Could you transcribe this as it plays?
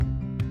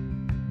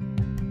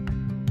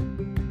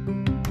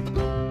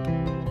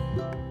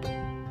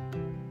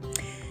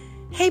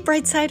Hey,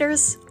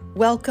 Brightsiders!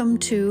 Welcome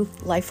to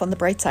Life on the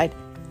Bright Side.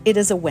 It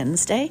is a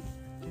Wednesday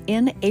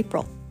in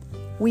April.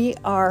 We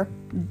are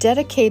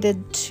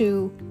dedicated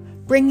to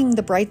bringing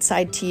the bright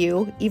side to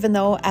you, even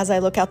though as I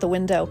look out the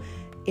window,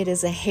 it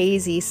is a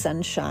hazy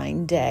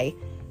sunshine day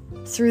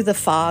through the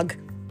fog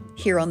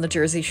here on the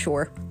Jersey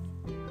Shore.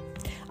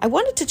 I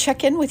wanted to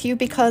check in with you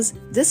because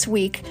this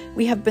week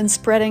we have been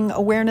spreading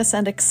awareness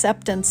and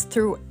acceptance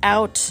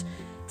throughout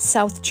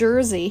South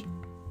Jersey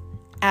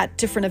at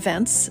different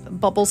events.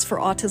 Bubbles for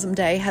Autism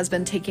Day has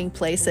been taking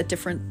place at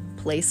different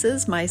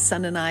places. My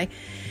son and I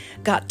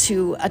got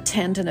to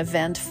attend an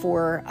event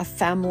for a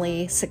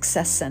family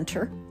success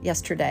center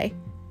yesterday.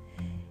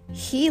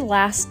 He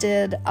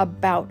lasted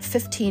about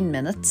 15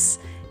 minutes,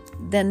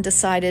 then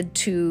decided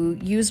to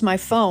use my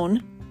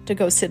phone to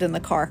go sit in the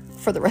car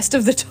for the rest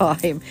of the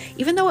time.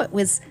 Even though it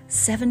was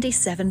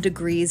 77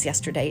 degrees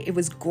yesterday, it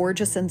was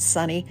gorgeous and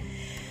sunny.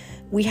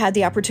 We had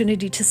the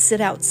opportunity to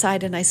sit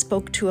outside, and I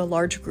spoke to a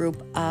large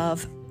group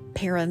of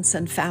parents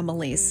and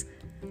families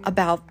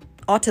about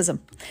autism.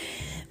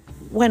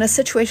 When a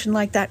situation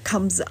like that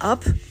comes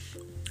up,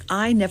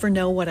 I never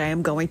know what I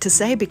am going to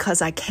say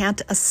because I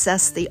can't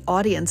assess the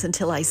audience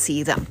until I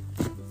see them.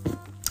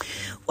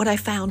 What I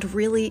found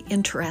really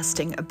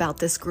interesting about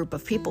this group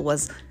of people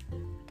was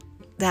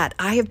that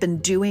I have been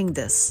doing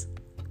this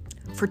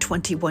for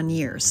 21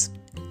 years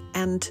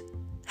and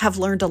have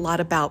learned a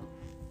lot about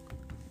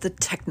the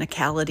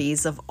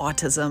technicalities of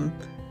autism,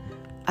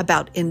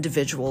 about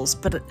individuals.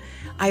 But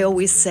I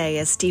always say,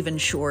 as Stephen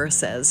Shore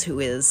says, who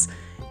is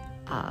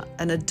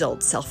an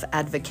adult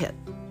self-advocate,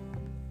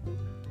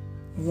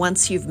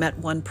 once you've met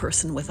one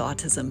person with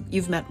autism,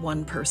 you've met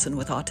one person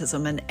with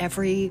autism, and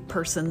every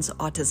person's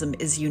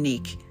autism is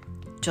unique,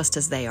 just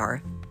as they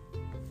are,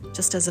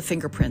 just as a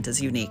fingerprint is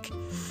unique.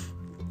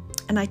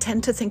 And I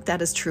tend to think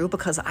that is true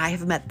because I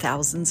have met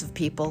thousands of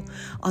people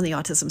on the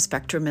autism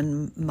spectrum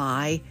in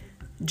my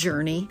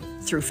journey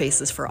through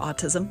Faces for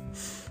Autism.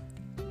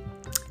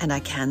 And I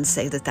can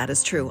say that that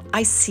is true.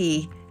 I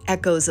see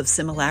echoes of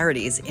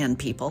similarities in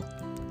people,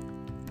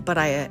 but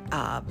I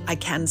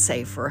can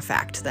say for a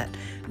fact that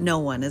no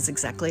one is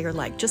exactly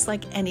alike, just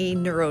like any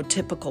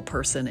neurotypical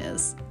person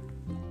is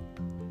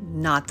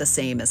not the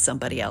same as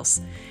somebody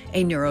else.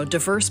 A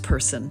neurodiverse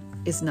person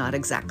is not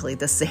exactly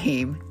the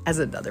same as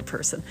another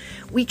person.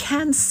 We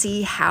can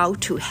see how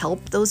to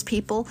help those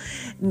people,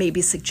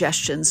 maybe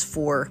suggestions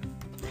for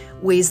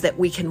ways that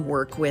we can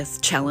work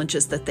with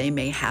challenges that they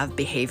may have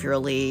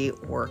behaviorally,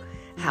 or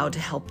how to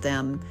help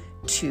them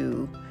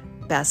to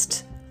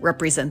best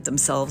represent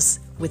themselves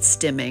with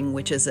stimming,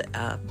 which is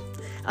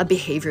a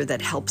behavior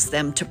that helps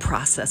them to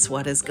process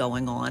what is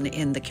going on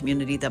in the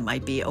community that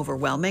might be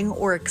overwhelming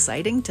or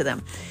exciting to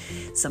them.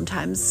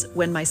 Sometimes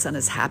when my son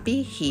is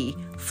happy, he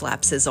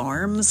flaps his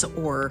arms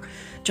or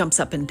jumps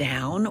up and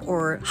down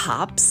or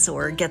hops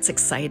or gets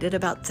excited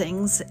about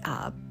things.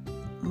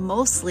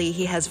 Mostly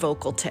he has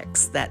vocal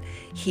tics that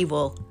he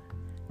will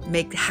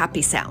make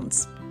happy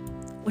sounds,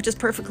 which is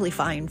perfectly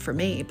fine for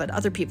me, but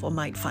other people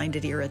might find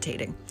it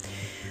irritating.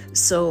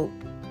 So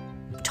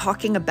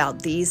talking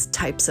about these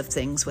types of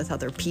things with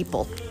other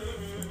people.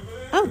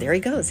 Oh, there he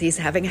goes. He's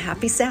having a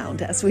happy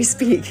sound as we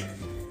speak.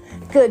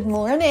 Good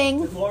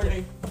morning. Good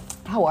morning.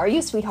 How are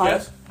you,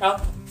 sweetheart?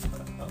 Yes.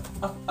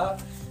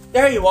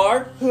 There you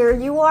are. Here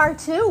you are,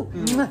 too.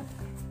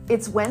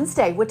 It's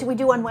Wednesday. What do we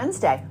do on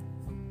Wednesday?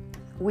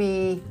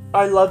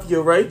 I love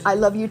you, right? I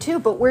love you, too.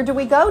 But where do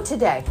we go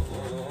today?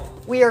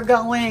 We are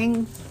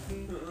going...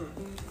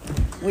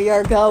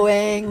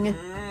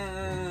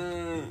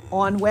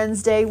 On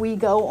Wednesday, we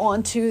go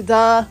on to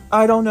the...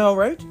 I don't know,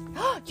 right?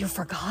 You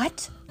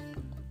forgot?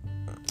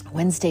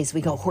 Wednesdays,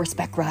 we go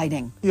horseback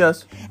riding.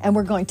 Yes. And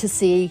we're going to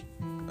see...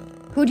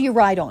 Who do you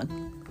ride on?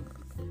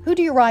 Who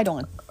do you ride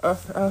on?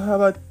 How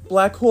about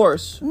Black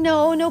Horse?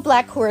 No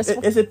Black Horse.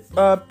 Is it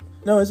a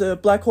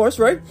Black Horse,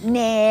 right?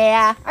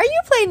 Nah. Are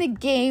you playing a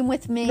game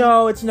with me?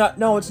 No, it's not.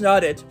 No, it's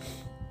not it.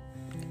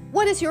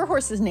 What is your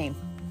horse's name?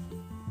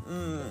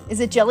 Is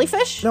it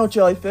Jellyfish? No,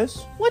 Jellyfish.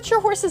 What's your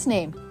horse's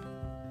name?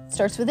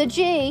 Starts with a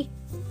G,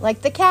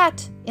 like the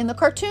cat in the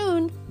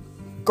cartoon.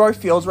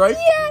 Garfield, right?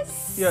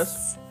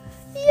 Yes.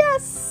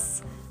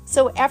 Yes.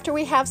 So after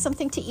we have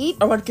something to eat...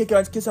 I want to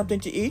get something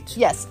to eat.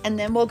 Yes, and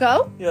then we'll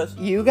go? Yes.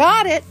 You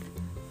got it.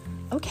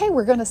 Okay,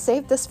 we're going to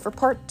save this for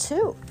part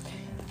 2.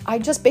 I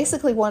just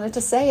basically wanted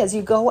to say, as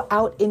you go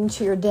out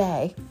into your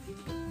day,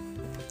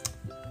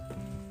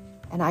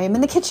 and I am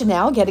in the kitchen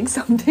now getting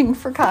something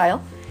for Kyle.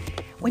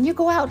 When you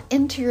go out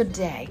into your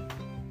day,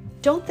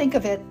 don't think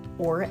of it,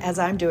 or as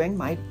I'm doing,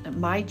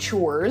 my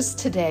chores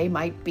today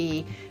might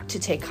be to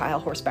take Kyle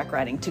horseback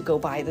riding, to go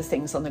buy the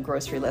things on the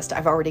grocery list.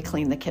 I've already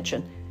cleaned the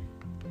kitchen.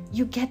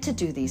 You get to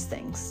do these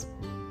things.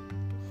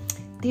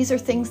 These are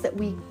things that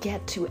we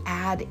get to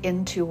add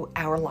into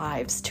our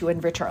lives to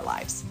enrich our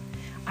lives.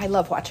 I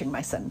love watching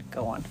my son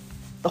go on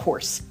the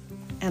horse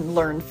and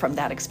learn from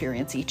that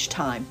experience each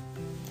time.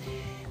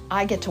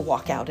 I get to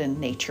walk out in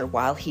nature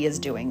while he is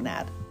doing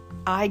that.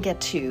 I get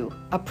to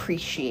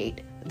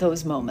appreciate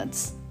those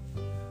moments.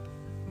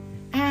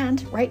 And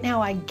And right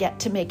now I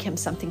get to make him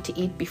something to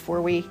eat before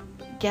we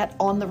get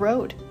on the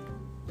road.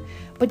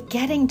 But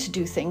getting to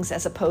do things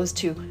as opposed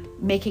to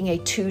making a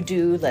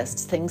to-do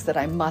list, things that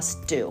I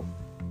must do.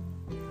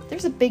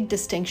 There's a big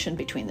distinction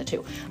between the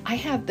two. I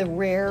have the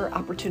rare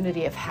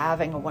opportunity of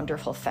having a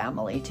wonderful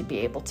family to be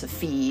able to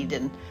feed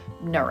and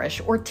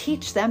nourish or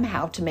teach them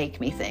how to make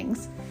me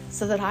things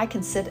so that I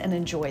can sit and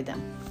enjoy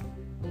them.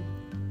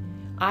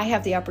 I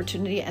have the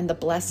opportunity and the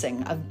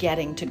blessing of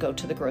getting to go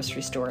to the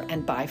grocery store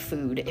and buy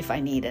food if I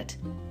need it.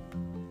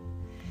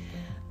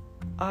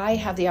 I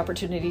have the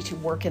opportunity to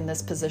work in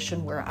this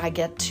position where I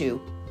get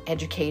to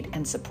educate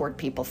and support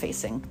people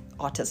facing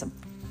autism.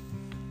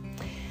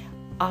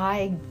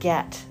 I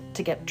get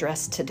to get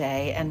dressed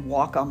today and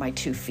walk on my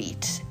 2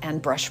 feet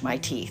and brush my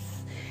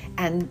teeth.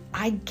 And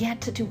I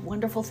get to do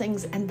wonderful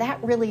things. And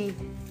that really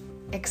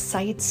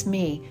excites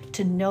me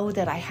to know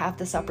that I have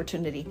this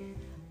opportunity.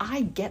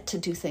 I get to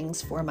do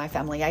things for my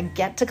family. I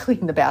get to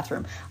clean the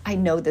bathroom. I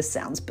know this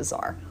sounds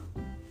bizarre,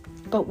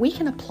 but we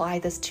can apply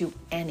this to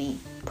any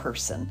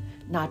person,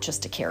 not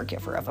just a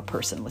caregiver of a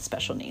person with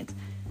special needs.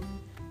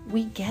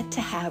 We get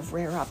to have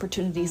rare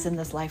opportunities in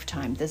this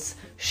lifetime, this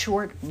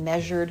short,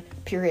 measured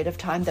period of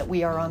time that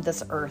we are on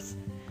this earth,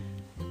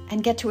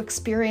 and get to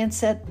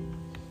experience it.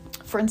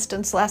 For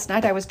instance, last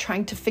night I was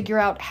trying to figure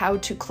out how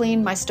to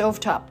clean my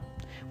stovetop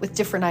with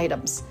different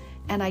items,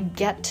 and I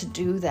get to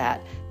do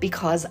that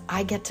because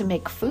I get to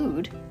make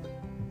food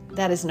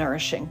that is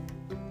nourishing,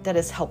 that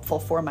is helpful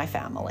for my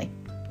family.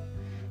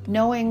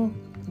 Knowing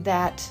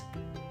that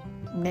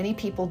many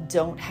people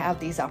don't have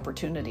these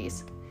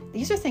opportunities.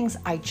 These are things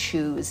I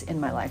choose in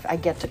my life. I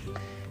get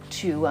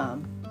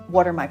to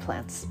water my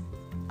plants.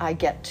 I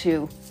get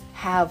to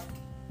have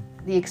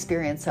the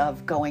experience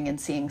of going and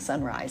seeing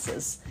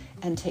sunrises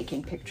and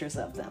taking pictures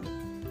of them.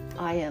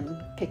 I am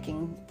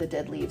picking the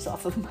dead leaves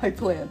off of my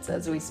plants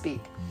as we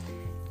speak.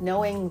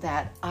 Knowing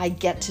that I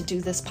get to do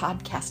this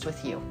podcast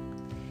with you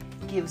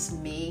gives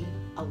me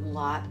a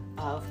lot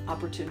of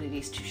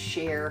opportunities to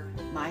share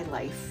my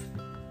life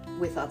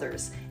with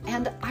others.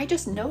 And I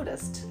just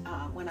noticed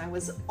when I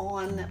was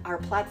on our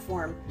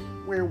platform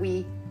where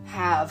we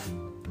have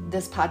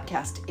this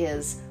podcast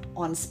is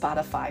on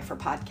Spotify for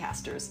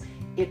podcasters.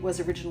 It was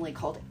originally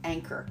called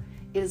Anchor.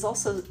 It is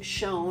also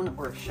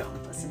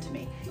listen to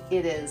me,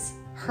 it is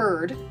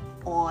heard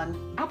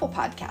on Apple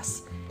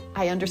Podcasts.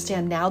 I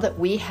understand now that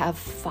we have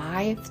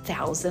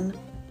 5,000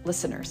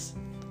 listeners.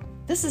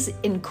 This is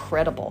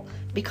incredible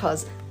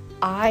because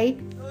I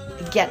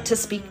get to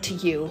speak to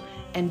you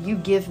and you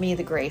give me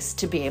the grace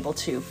to be able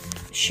to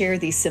share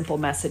these simple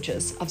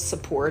messages of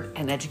support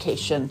and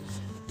education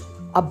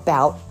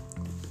about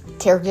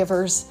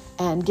caregivers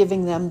and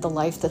giving them the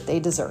life that they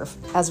deserve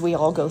as we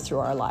all go through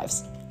our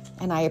lives.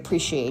 And I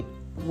appreciate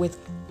with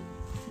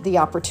the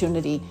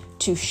opportunity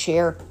to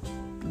share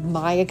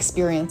my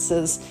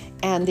experiences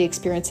and the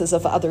experiences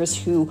of others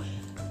who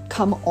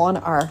come on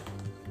our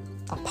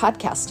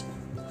podcast.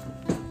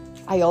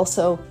 I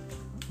also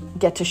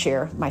get to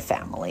share my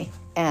family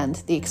and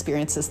the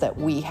experiences that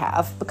we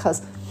have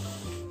because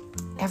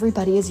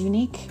everybody is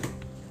unique.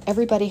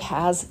 Everybody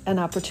has an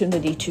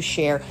opportunity to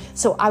share.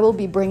 So I will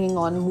be bringing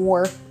on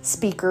more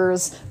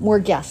speakers, more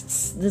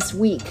guests this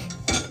week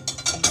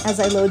as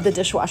I load the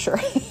dishwasher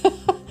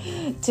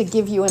to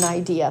give you an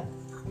idea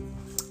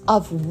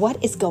of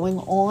what is going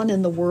on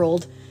in the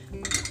world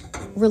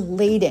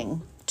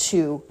relating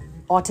to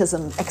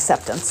autism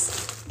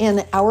acceptance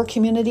in our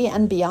community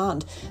and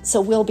beyond.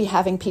 So we'll be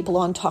having people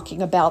on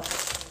talking about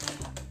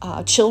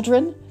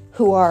children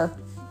who are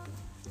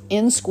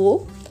in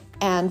school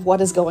and what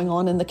is going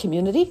on in the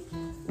community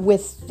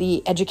with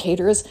the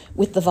educators,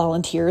 with the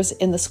volunteers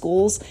in the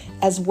schools,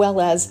 as well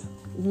as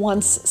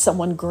once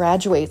someone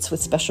graduates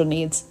with special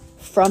needs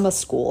from a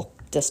school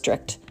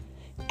district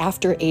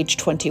after age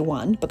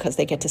 21, because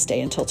they get to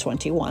stay until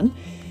 21,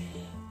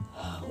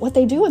 what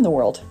they do in the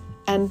world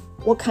and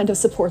what kind of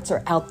supports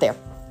are out there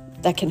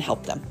that can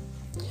help them.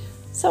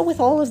 So with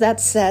all of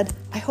that said,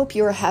 I hope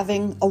you are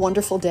having a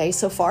wonderful day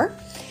so far.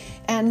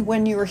 And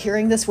when you are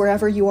hearing this,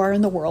 wherever you are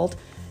in the world,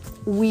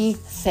 we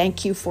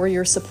thank you for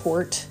your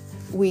support.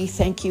 We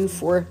thank you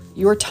for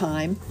your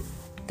time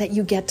that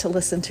you get to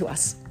listen to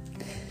us.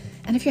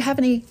 And if you have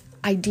any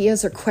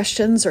ideas or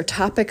questions or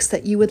topics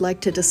that you would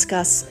like to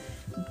discuss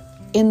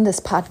in this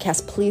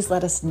podcast, please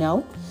let us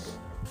know.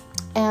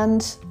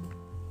 And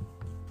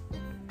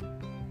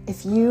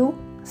if you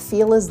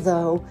feel as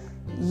though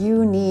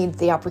you need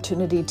the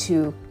opportunity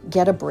to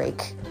get a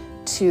break,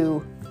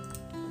 to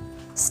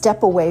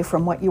step away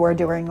from what you are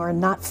doing or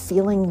not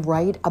feeling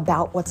right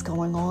about what's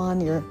going on,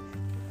 you're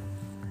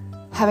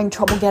having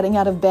trouble getting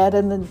out of bed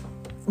in the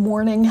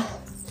morning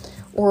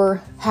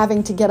or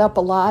having to get up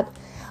a lot,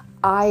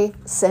 I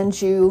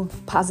send you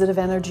positive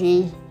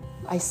energy.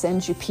 I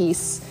send you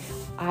peace.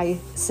 I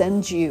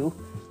send you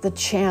the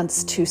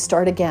chance to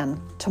start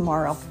again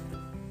tomorrow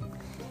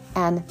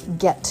and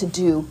get to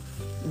do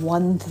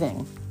one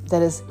thing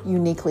that is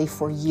uniquely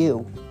for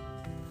you.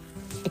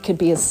 It could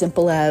be as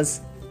simple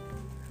as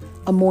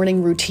a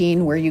morning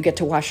routine where you get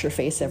to wash your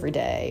face every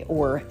day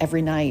or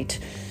every night,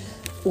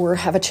 or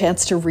have a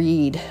chance to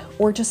read,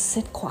 or just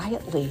sit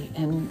quietly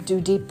and do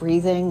deep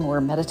breathing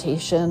or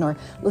meditation, or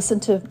listen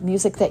to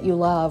music that you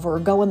love, or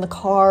go in the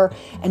car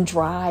and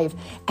drive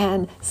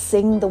and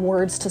sing the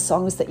words to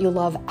songs that you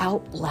love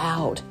out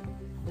loud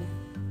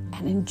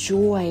and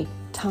enjoy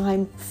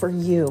time for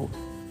you,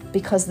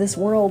 because this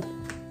world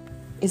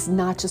is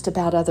not just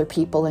about other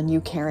people and you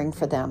caring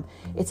for them.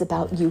 It's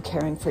about you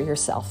caring for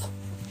yourself.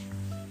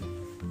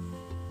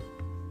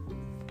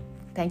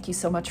 Thank you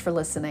so much for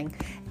listening.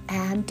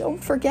 And don't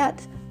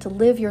forget to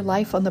live your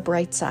life on the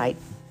bright side.